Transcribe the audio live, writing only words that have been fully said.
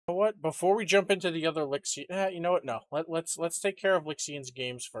what? Before we jump into the other Lixian, you know what? No, let's take care of Lixian's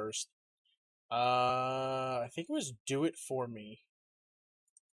games first. I think it was Do It For Me.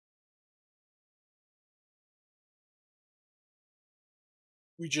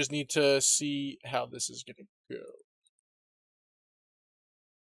 We just need to see how this is gonna go.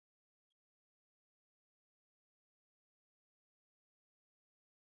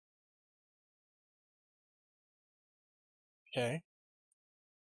 Okay.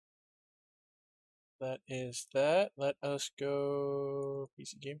 That is that. Let us go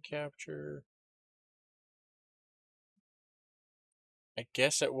PC game capture. I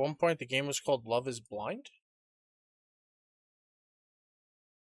guess at one point the game was called Love is Blind?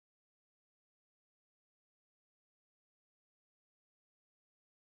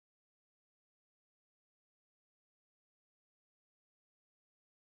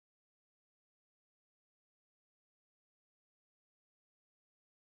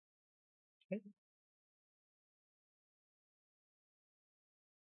 Okay.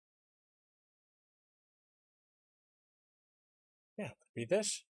 Yeah, be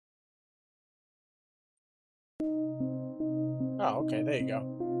this. Oh, okay, there you go.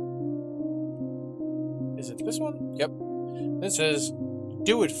 Is it this one? Yep. This says,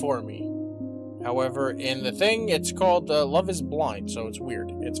 Do It For Me. However, in the thing, it's called Love is Blind, so it's weird.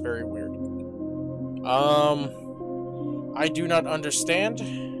 It's very weird. I do not understand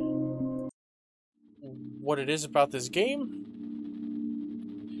what it is about this game.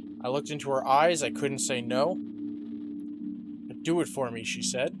 I looked into her eyes, I couldn't say no. Do it for me, she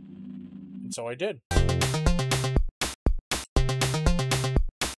said. And so I did. Well,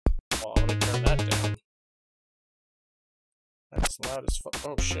 I'm gonna turn that down. That's loud as fuck.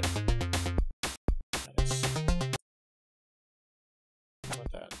 Oh shit. That is... How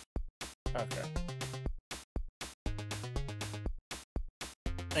about that? Okay.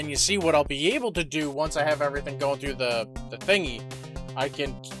 And you see what I'll be able to do once I have everything going through the thingy. I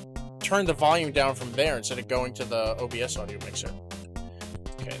can turn the volume down from there instead of going to the OBS audio mixer.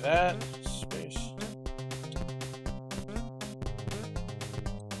 Okay, that. Space.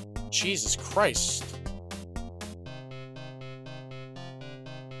 Jesus Christ.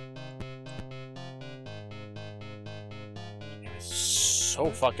 It's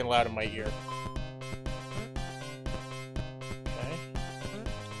so fucking loud in my ear.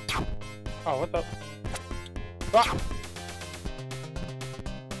 Okay. Oh, what the? Ah!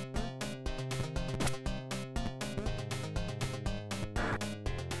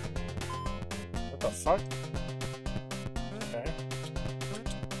 What the fuck? Okay.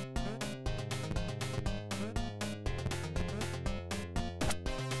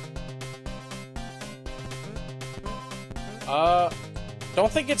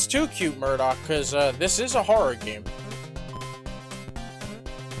 Don't think it's too cute, Murdoch, because, this is a horror game.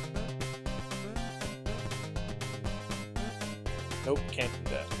 Nope, can't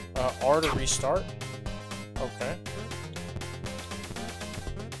do that. R to restart? Okay.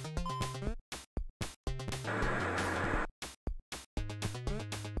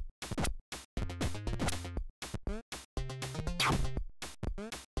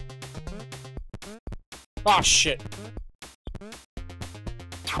 Ah, shit.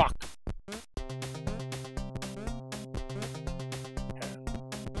 Fuck.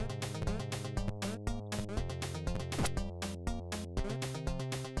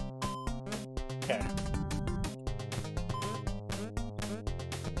 Okay.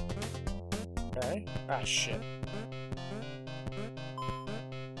 Okay. Ah, shit.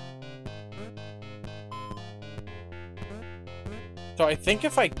 So I think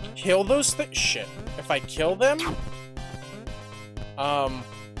if I kill those things... Shit. If I kill them...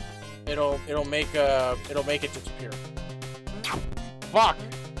 It'll make it disappear. Fuck!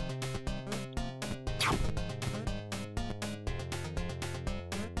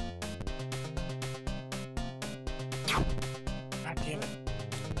 God damn it.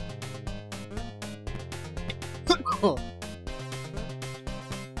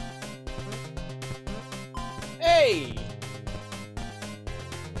 Hey!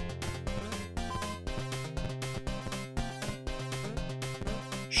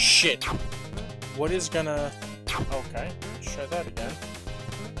 Shit. What is gonna... Okay, let's try that again.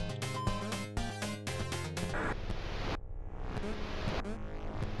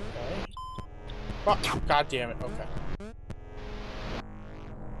 Okay. Oh, God damn it, okay.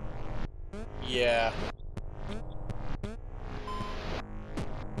 Yeah.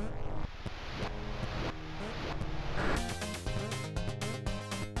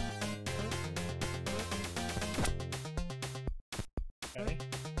 Okay.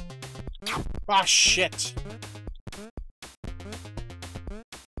 Ah, shit!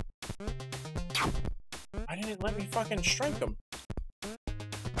 didn't let me fucking strike him.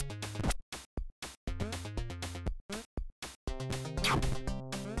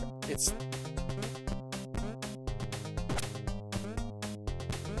 It's...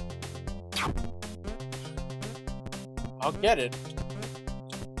 I'll get it.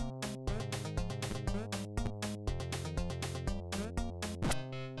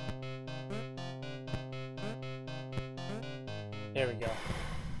 There we go.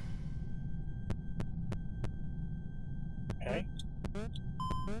 Okay.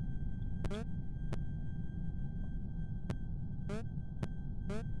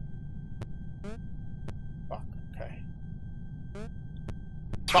 Fuck, okay.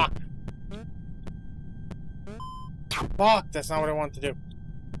 Fuck! Fuck! That's not what I wanted to do.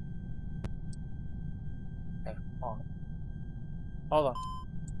 Okay, hold on. Hold on.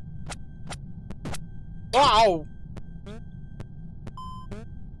 Wow!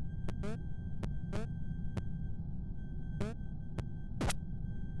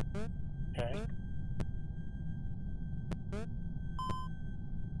 Okay.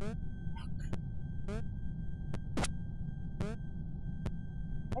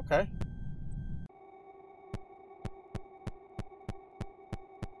 Okay.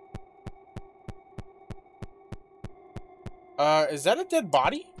 Is that a dead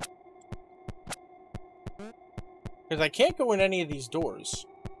body? Because I can't go in any of these doors.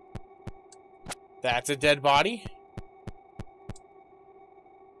 That's a dead body?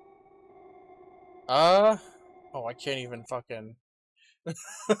 Oh, I can't even fucking...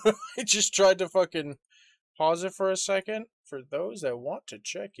 I just tried to fucking pause it for a second. For those that want to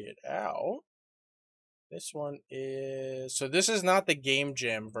check it out, this one is... So this is not the Game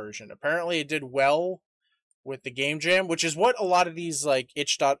Jam version. Apparently it did well with the Game Jam, which is what a lot of these, like,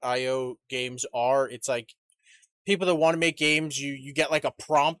 itch.io games are. It's like, people that want to make games, you get, like, a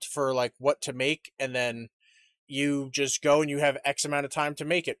prompt for, like, what to make, and then you just go and you have X amount of time to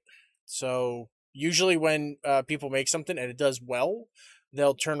make it. So... Usually when people make something and it does well,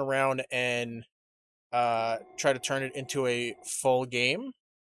 they'll turn around and try to turn it into a full game.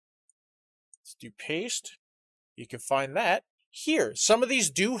 Let's do paste. You can find that here. Some of these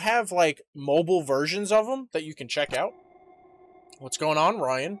do have like mobile versions of them that you can check out. What's going on,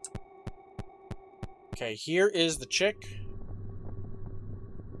 Ryan? Okay, here is the chick.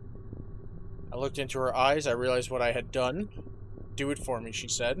 I looked into her eyes. I realized what I had done. Do it for me, she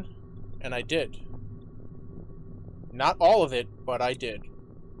said. And I did. Not all of it, but I did.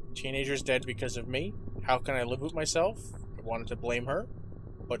 Teenager's dead because of me. How can I live with myself? I wanted to blame her,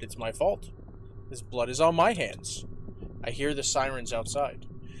 but it's my fault. This blood is on my hands. I hear the sirens outside.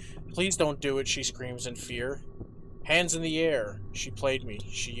 Please don't do it, she screams in fear. Hands in the air. She played me.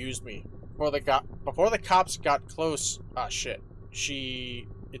 She used me. Before the cops got close... Ah, shit.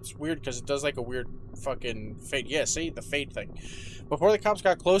 It's weird because it does like a weird fucking fade. Yeah, see? The fade thing. Before the cops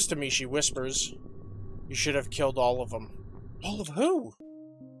got close to me, she whispers, you should have killed all of them. All of who?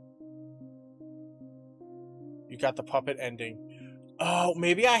 You got the puppet ending. Oh,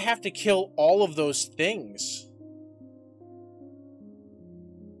 maybe I have to kill all of those things.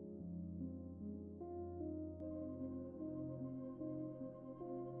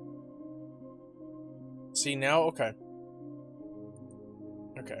 See, now? Okay.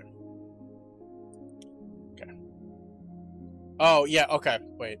 Okay. Okay. Oh, yeah, okay.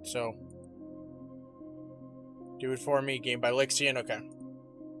 Wait, so... Do it for me, game by Lixian, okay.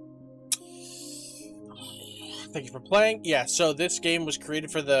 Thank you for playing. Yeah, so this game was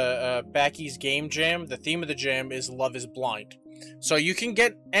created for the Backy's Game Jam. The theme of the jam is Love is Blind. So you can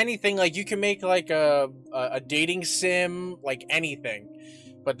get anything, like you can make like a dating sim, like anything.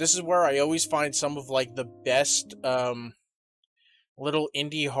 But this is where I always find some of like the best little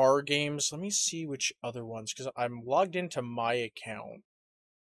indie horror games. Let me see which other ones, because I'm logged into my account.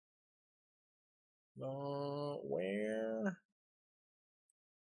 Where?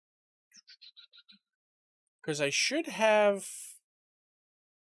 Because I should have...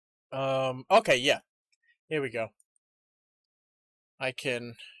 okay, yeah. Here we go. I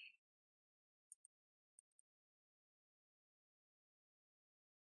can...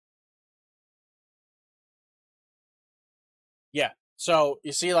 Yeah. So,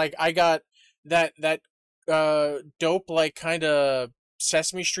 you see, like, I got that dope, like, kind of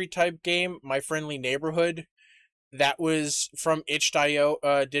Sesame Street type game, My Friendly Neighborhood. That was from itch.io,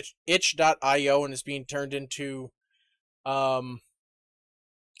 and is being turned into a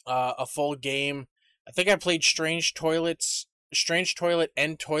full game. I think I played Strange Toilet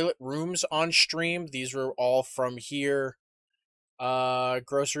and Toilet Rooms on stream. These were all from here.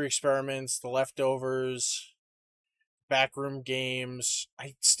 Grocery Experiments, The Leftovers, backroom games.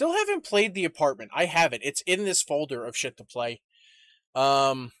 I still haven't played The Apartment. I have it. It's in this folder of shit to play.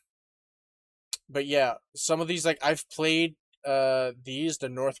 But yeah, some of these, like, I've played the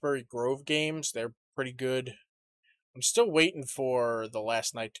Northbury Grove games. They're pretty good. I'm still waiting for The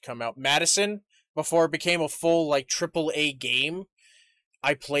Last Night to come out. Madison, before it became a full, like, AAA game,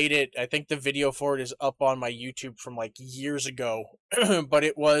 I played it. I think the video for it is up on my YouTube from, like, years ago. But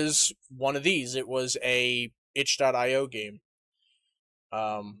it was one of these. It was a itch.io game.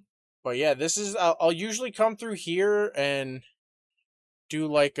 But yeah, this is... I'll usually come through here and do,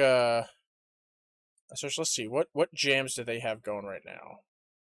 like, a... So let's see. What jams do they have going right now?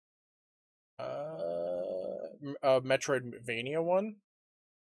 Metroidvania one?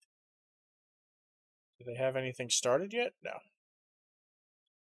 Do they have anything started yet? No.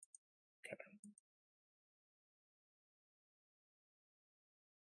 Okay.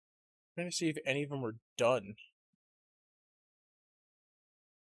 I'm trying to see if any of them are done.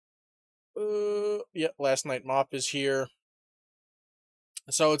 Yeah, Last Night Mop is here.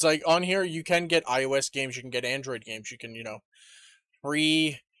 So it's like, on here, you can get iOS games, you can get Android games, you can, you know,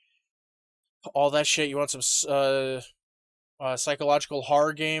 free all that shit. You want some psychological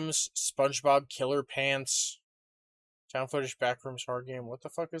horror games, SpongeBob Killer Pants, Town Footage Backrooms horror game. What the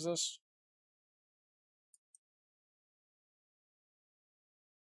fuck is this?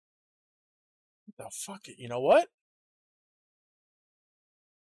 Oh, fuck it. You know what?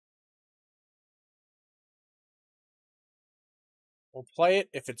 We'll play it.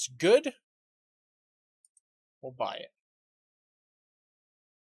 If it's good, we'll buy it.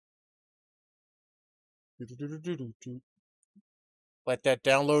 Let that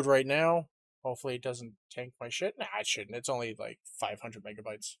download right now. Hopefully it doesn't tank my shit. Nah, it shouldn't. It's only like 500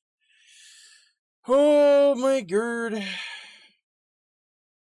 megabytes. Oh my god.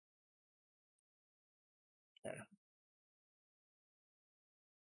 Okay.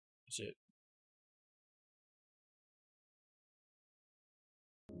 Is it?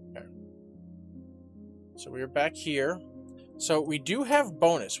 Okay. So we're back here. So we do have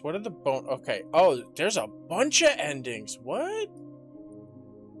bonus. What are the okay. Oh, there's a bunch of endings. What?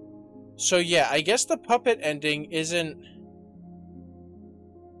 So yeah, I guess the puppet ending isn't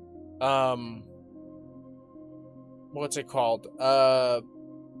what's it called?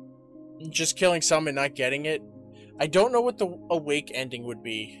 Just killing some and not getting it. I don't know what the awake ending would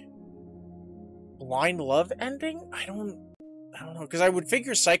be. Blind love ending? I don't know, because I would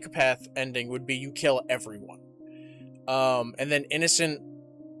figure psychopath ending would be you kill everyone. And then innocent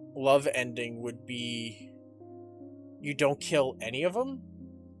love ending would be you don't kill any of them.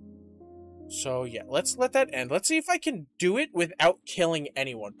 So yeah, let's let that end. Let's see if I can do it without killing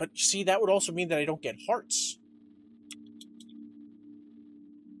anyone. But see, that would also mean that I don't get hearts.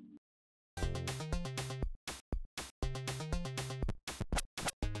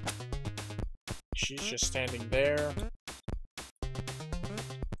 She's just standing there.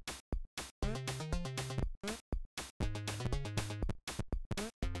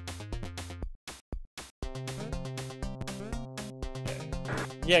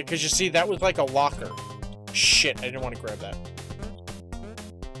 Yeah, because you see, that was like a locker. Shit, I didn't want to grab that.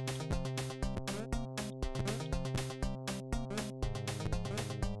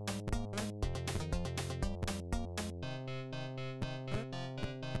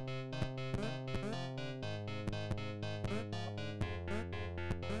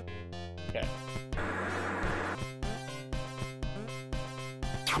 Okay.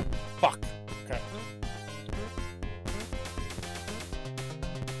 Fuck. Okay.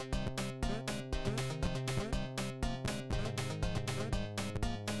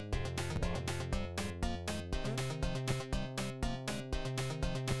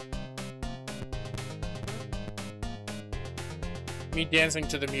 Me dancing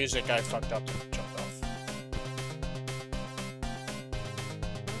to the music, I fucked up and jumped off.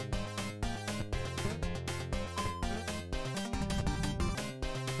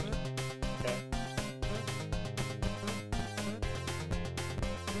 Okay.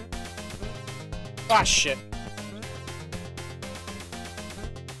 Ah, shit.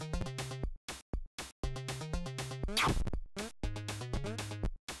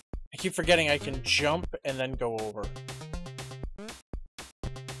 I keep forgetting I can jump and then go over.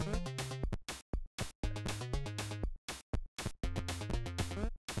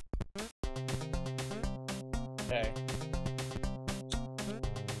 Okay.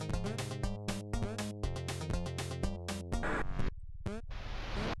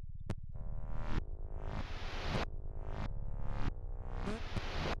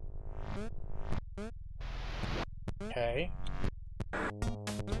 Okay.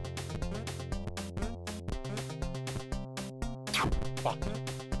 Fuck.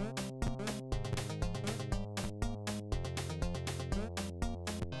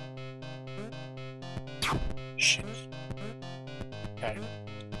 Shit. Okay.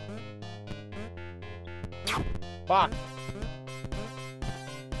 Fuck.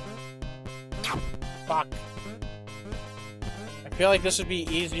 Fuck. I feel like this would be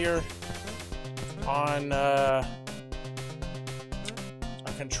easier on a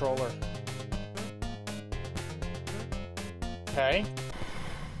controller. Okay.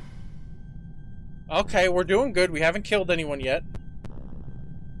 Okay, we're doing good. We haven't killed anyone yet.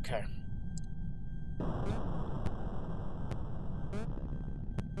 Okay.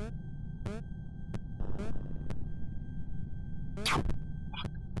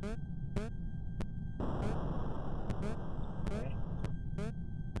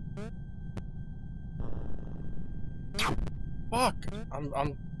 Fuck!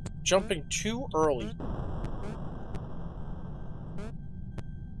 I'm jumping too early.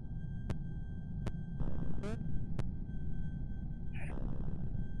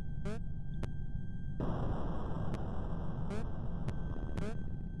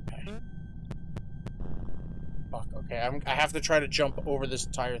 Fuck, okay, I have to try to jump over this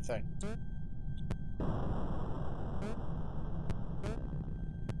entire thing.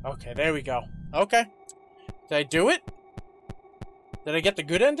 Okay, there we go. Okay. Did I do it? Did I get the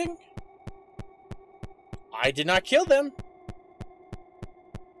good ending? I did not kill them.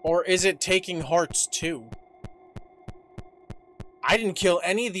 Or is it taking hearts too? I didn't kill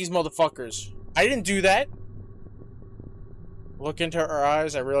any of these motherfuckers. I didn't do that. Look into her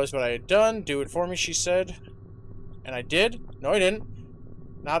eyes. I realized what I had done. Do it for me, she said. And I did. No, I didn't.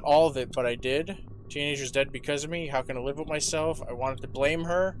 Not all of it, but I did. Teenager's dead because of me. How can I live with myself? I wanted to blame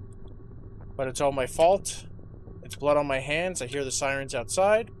her, but it's all my fault. It's blood on my hands. I hear the sirens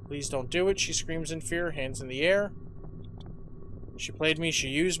outside. Please don't do it, she screams in fear, hands in the air. She played me. She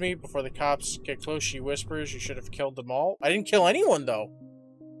used me. Before the cops get close, she whispers, you should have killed them all. I didn't kill anyone, though.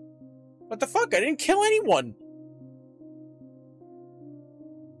 What the fuck? I didn't kill anyone.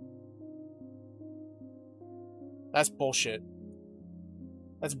 That's bullshit.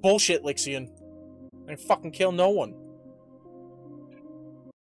 That's bullshit, Lixian. I didn't fucking kill no one.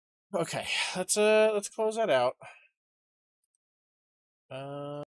 Okay, let's close that out.